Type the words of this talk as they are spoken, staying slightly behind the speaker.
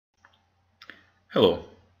Hello.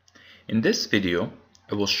 In this video,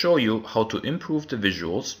 I will show you how to improve the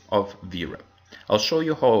visuals of Vrep. I'll show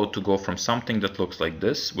you how to go from something that looks like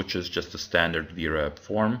this, which is just a standard Vrep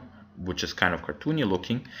form, which is kind of cartoony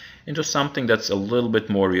looking, into something that's a little bit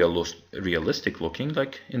more realistic looking,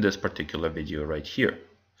 like in this particular video right here.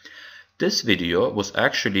 This video was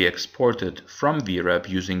actually exported from Vrep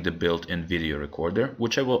using the built-in video recorder,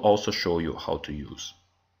 which I will also show you how to use.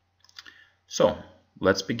 So,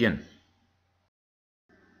 let's begin.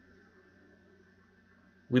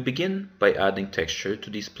 We begin by adding texture to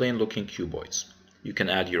these plain looking cuboids. You can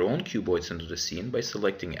add your own cuboids into the scene by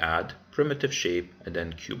selecting Add, Primitive Shape, and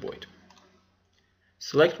then Cuboid.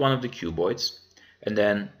 Select one of the cuboids and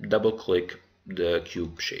then double click the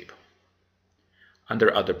cube shape.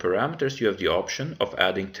 Under Other Parameters you have the option of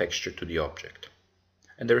adding texture to the object.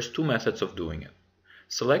 And there's two methods of doing it.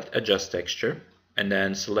 Select Adjust Texture and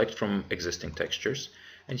then select from existing textures.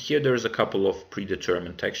 And here there's a couple of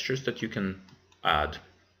predetermined textures that you can add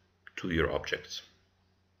to your objects.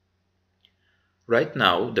 Right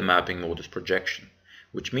now the mapping mode is projection,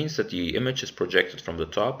 which means that the image is projected from the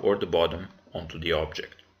top or the bottom onto the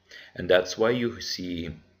object. And that's why you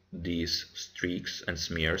see these streaks and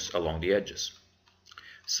smears along the edges.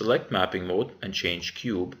 Select mapping mode and change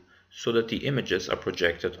cube so that the images are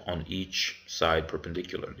projected on each side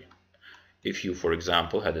perpendicularly. If you, for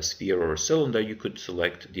example, had a sphere or a cylinder, you could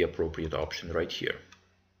select the appropriate option right here.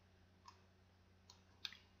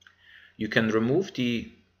 You can remove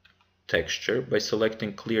the texture by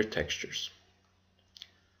selecting Clear Textures.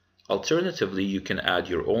 Alternatively, you can add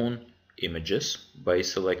your own images by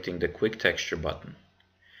selecting the Quick Texture button.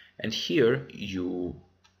 And here you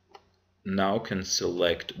now can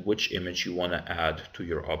select which image you want to add to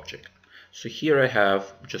your object. So here I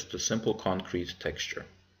have just a simple concrete texture.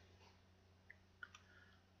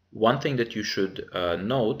 One thing that you should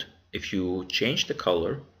note, if you change the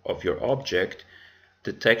color of your object,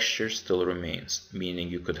 the texture still remains, meaning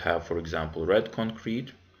you could have, for example, red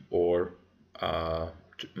concrete or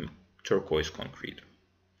turquoise concrete.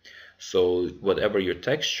 So whatever your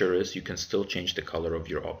texture is, you can still change the color of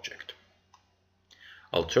your object.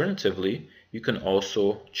 Alternatively, you can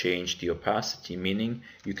also change the opacity, meaning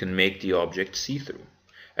you can make the object see-through.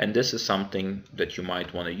 And this is something that you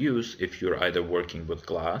might want to use if you're either working with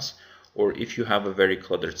glass or if you have a very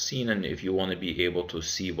cluttered scene and if you want to be able to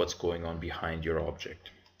see what's going on behind your object.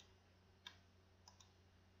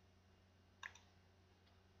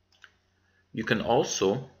 You can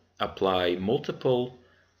also apply multiple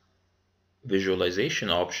visualization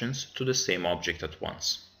options to the same object at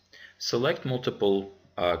once. Select multiple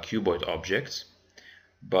cuboid objects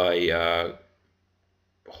by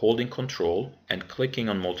holding Control and clicking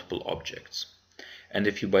on multiple objects. And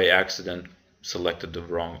if you by accident selected the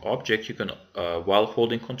wrong object, you can, while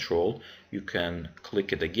holding Control, you can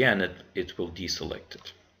click it again and it will deselect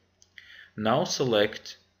it. Now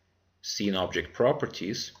select Scene Object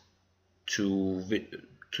Properties to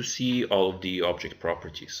see all of the object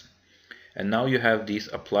properties. And now you have these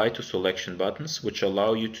Apply to Selection buttons, which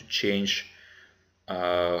allow you to change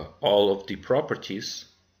all of the properties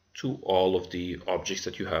to all of the objects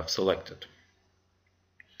that you have selected.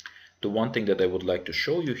 The one thing that I would like to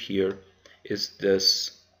show you here is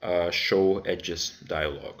this Show Edges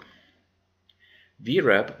dialog.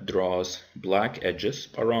 Vrep draws black edges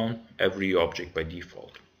around every object by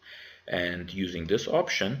default. And using this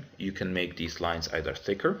option, you can make these lines either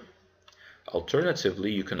thicker.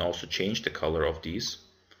 Alternatively, you can also change the color of these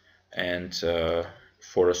and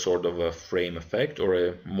for a sort of a frame effect or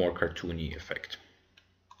a more cartoony effect.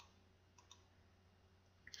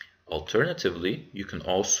 Alternatively, you can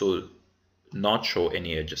also not show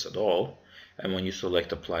any edges at all, and when you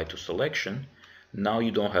select Apply to Selection, now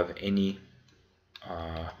you don't have any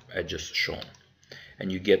edges shown,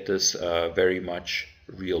 and you get this very much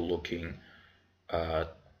real looking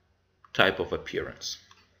type of appearance.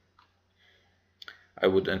 I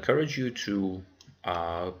would encourage you to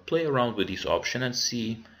play around with this option and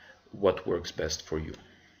see what works best for you.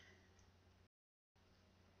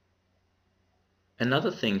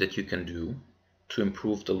 Another thing that you can do to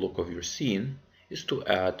improve the look of your scene is to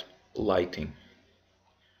add lighting.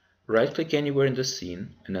 Right-click anywhere in the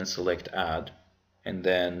scene and then select Add and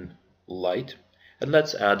then Light, and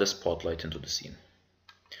let's add a spotlight into the scene.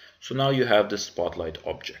 So now you have this spotlight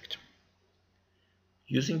object.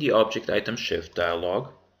 Using the Object Item Shift dialog,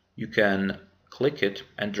 you can click it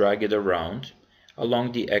and drag it around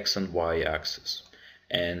along the X and Y axis.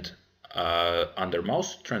 And under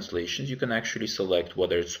mouse translations, you can actually select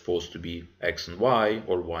whether it's supposed to be X and Y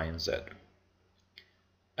or Y and Z.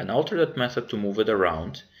 An alternate method to move it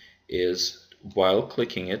around is, while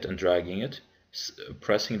clicking it and dragging it,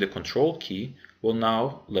 Pressing the control key will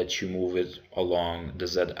now let you move it along the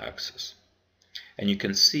z-axis. And you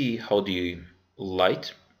can see how the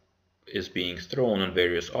light is being thrown on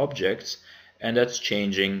various objects, and that's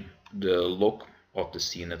changing the look of the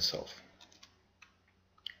scene itself.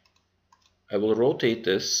 I will rotate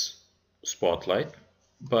this spotlight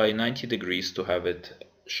by 90 degrees to have it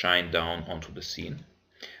shine down onto the scene,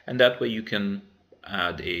 and that way you can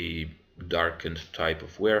add a darkened type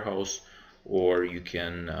of warehouse, or you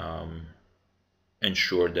can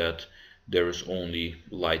ensure that there is only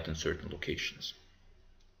light in certain locations.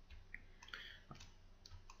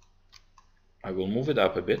 I will move it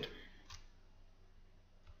up a bit.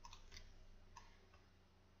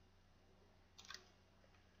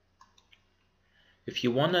 If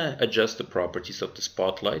you want to adjust the properties of the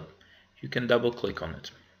spotlight, you can double click on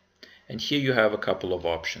it. And here you have a couple of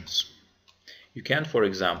options. You can, for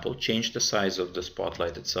example, change the size of the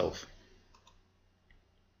spotlight itself.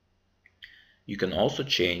 You can also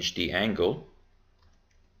change the angle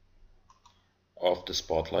of the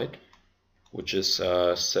spotlight, which is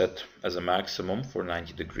set as a maximum for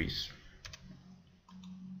 90 degrees.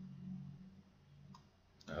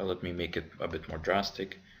 Let me make it a bit more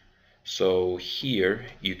drastic. So here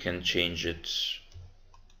you can change it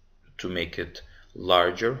to make it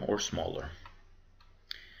larger or smaller.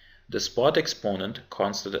 The spot exponent,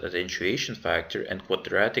 constant attenuation factor, and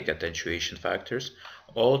quadratic attenuation factors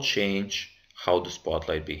all change how the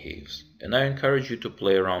spotlight behaves. And I encourage you to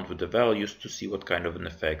play around with the values to see what kind of an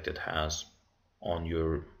effect it has on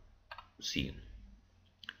your scene.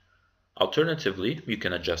 Alternatively, you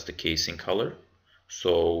can adjust the casing color.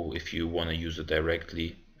 So if you want to use it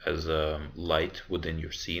directly as a light within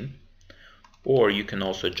your scene, or you can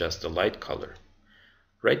also adjust the light color.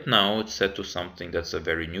 Right now it's set to something that's a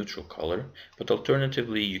very neutral color, but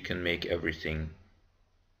alternatively you can make everything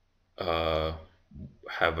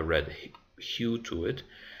have a red hue to it,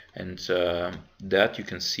 and that you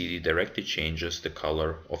can see directly changes the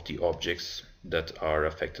color of the objects that are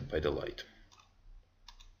affected by the light.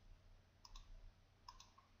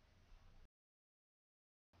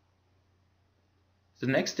 The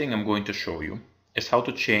next thing I'm going to show you is how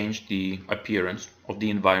to change the appearance of the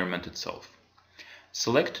environment itself.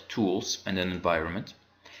 Select Tools and then Environment,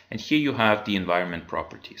 and here you have the environment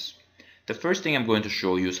properties. The first thing I'm going to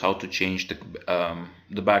show you is how to change the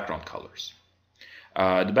background colors.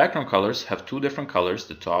 The background colors have two different colors,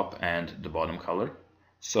 the top and the bottom color.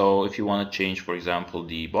 So if you want to change, for example,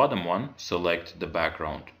 the bottom one, select the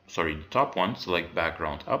top one, select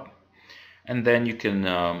background up, and then you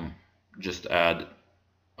can just add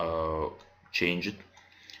change it,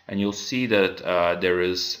 and you'll see that there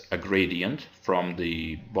is a gradient from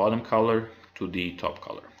the bottom color to the top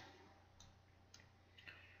color.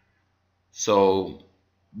 So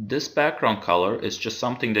this background color is just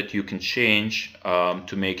something that you can change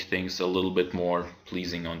to make things a little bit more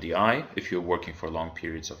pleasing on the eye if you're working for long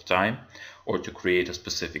periods of time, or to create a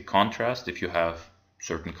specific contrast if you have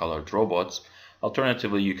certain colored robots.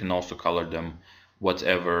 Alternatively, you can also color them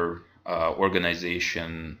whatever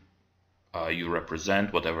organization you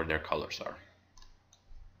represent, whatever their colors are.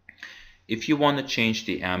 If you want to change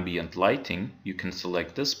the ambient lighting, you can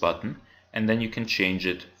select this button, and then you can change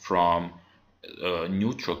it from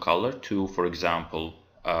neutral color to, for example,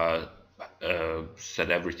 set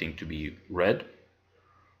everything to be red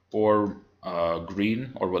or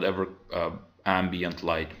green, or whatever ambient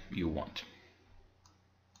light you want.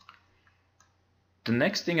 The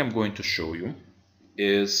next thing I'm going to show you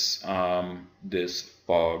is this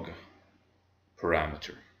fog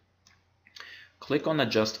parameter. Click on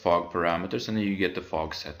Adjust Fog Parameters, and then you get the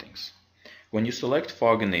fog settings. When you select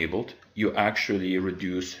Fog Enabled, you actually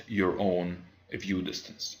reduce your own view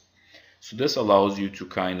distance. So this allows you to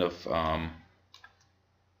kind of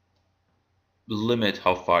limit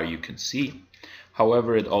how far you can see.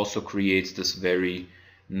 However, it also creates this very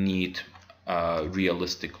neat,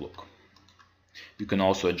 realistic look. You can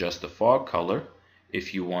also adjust the fog color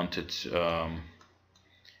if you want it,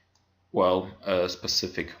 a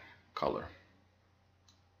specific color.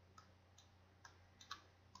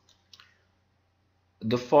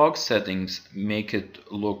 The fog settings make it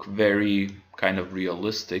look very kind of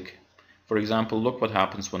realistic. For example, look what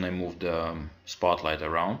happens when I move the spotlight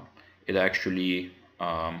around. It actually,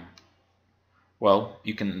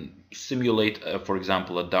 you can simulate, for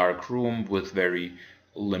example, a dark room with very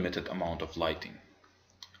limited amount of lighting.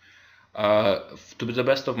 To the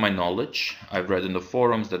best of my knowledge, I've read in the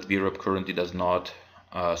forums that Vrep currently does not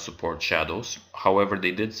support shadows. However,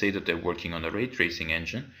 they did say that they're working on a ray tracing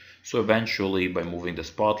engine, so eventually by moving the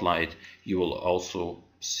spotlight you will also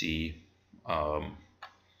see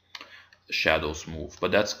shadows move,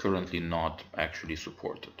 but that's currently not actually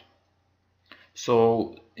supported.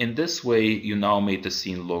 So in this way, you now made the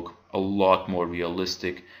scene look a lot more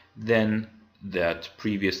realistic than that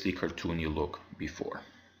previously cartoony look before.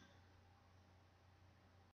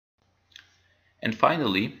 And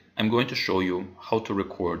finally, I'm going to show you how to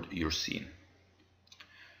record your scene.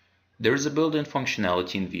 There is a built-in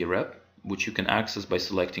functionality in Vrep, which you can access by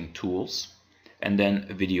selecting Tools and then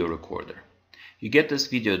Video Recorder. You get this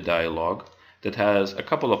video dialog that has a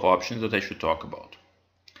couple of options that I should talk about.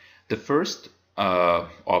 The first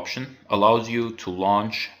option allows you to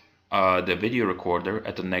launch the video recorder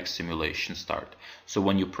at the next simulation start. So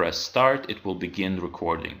when you press start, it will begin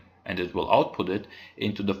recording and it will output it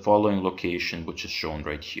into the following location, which is shown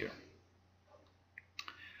right here.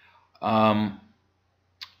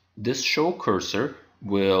 This show cursor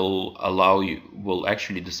will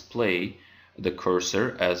actually display the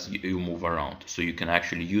cursor as you move around, so you can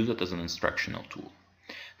actually use it as an instructional tool.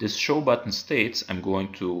 This show button states, I'm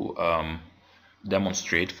going to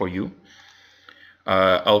demonstrate for you.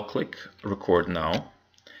 I'll click record now,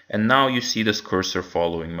 and now you see this cursor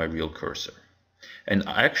following my real cursor. And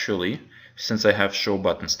actually, since I have show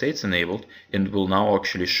button states enabled, it will now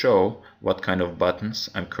actually show what kind of buttons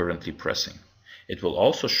I'm currently pressing. It will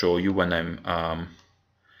also show you when I'm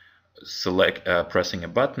pressing a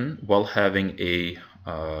button while having a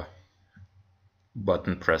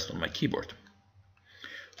button pressed on my keyboard.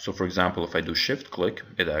 So for example, if I do shift click,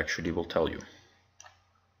 it actually will tell you.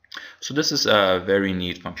 So this is a very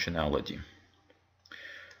neat functionality.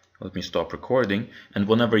 Let me stop recording, and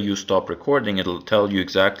whenever you stop recording, it'll tell you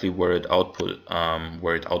exactly where it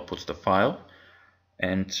outputs the file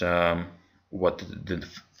and what the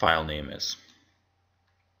file name is.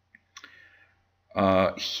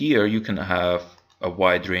 Here you can have a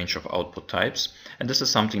wide range of output types, and this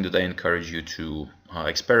is something that I encourage you to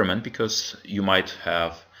experiment, because you might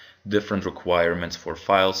have different requirements for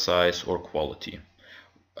file size or quality.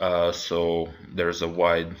 So there's a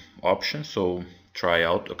wide option, so try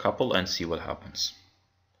out a couple and see what happens.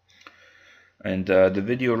 And the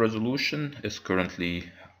video resolution is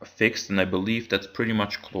currently fixed, and I believe that's pretty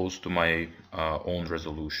much close to my own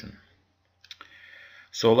resolution.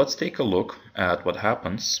 So let's take a look at what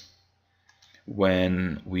happens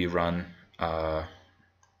when we run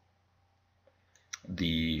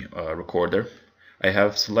the recorder. I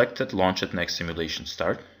have selected launch at next simulation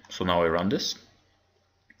start, so now I run this.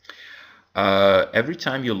 Every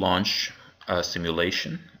time you launch a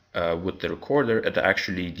simulation with the recorder, it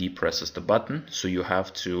actually depresses the button, so you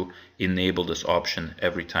have to enable this option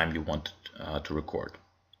every time you want to record.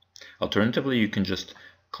 Alternatively, you can just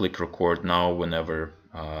click record now whenever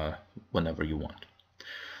you want.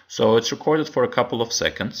 So it's recorded for a couple of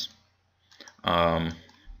seconds,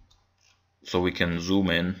 so we can zoom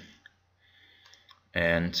in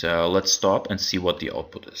and let's stop and see what the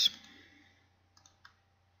output is.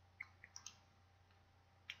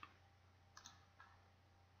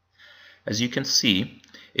 As you can see,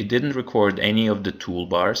 it didn't record any of the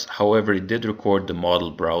toolbars. However, it did record the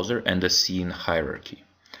model browser and the scene hierarchy.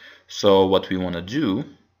 So what we want to do,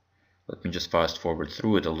 let me just fast forward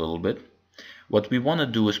through it a little bit. What we want to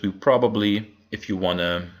do is we probably, if you want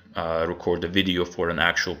to record a video for an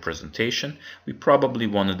actual presentation, we probably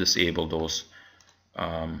want to disable those,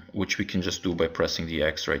 which we can just do by pressing the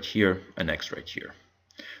X right here and X right here.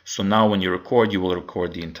 So now when you record, you will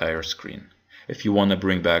record the entire screen. If you want to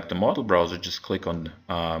bring back the model browser, just click on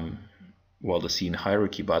the scene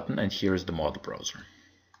hierarchy button, and here is the model browser.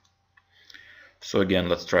 So again,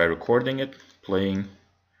 let's try recording it, playing,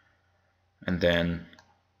 and then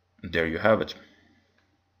there you have it.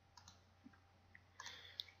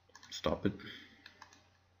 Stop it.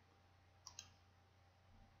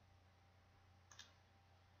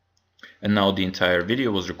 And now the entire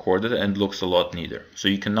video was recorded and looks a lot neater. So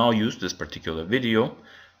you can now use this particular video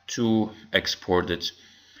to export it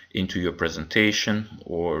into your presentation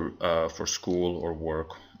or for school or work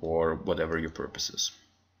or whatever your purpose is.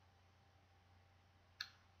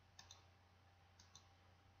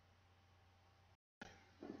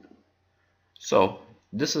 So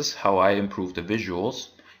this is how I improve the visuals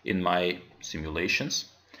in my simulations,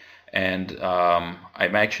 and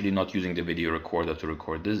I'm actually not using the video recorder to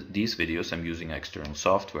record these videos. I'm using external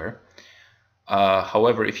software.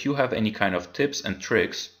 However, if you have any kind of tips and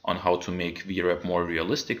tricks on how to make Vrep more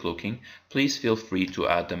realistic looking, please feel free to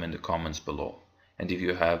add them in the comments below. And if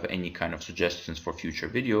you have any kind of suggestions for future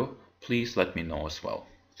video, please let me know as well.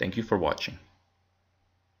 Thank you for watching.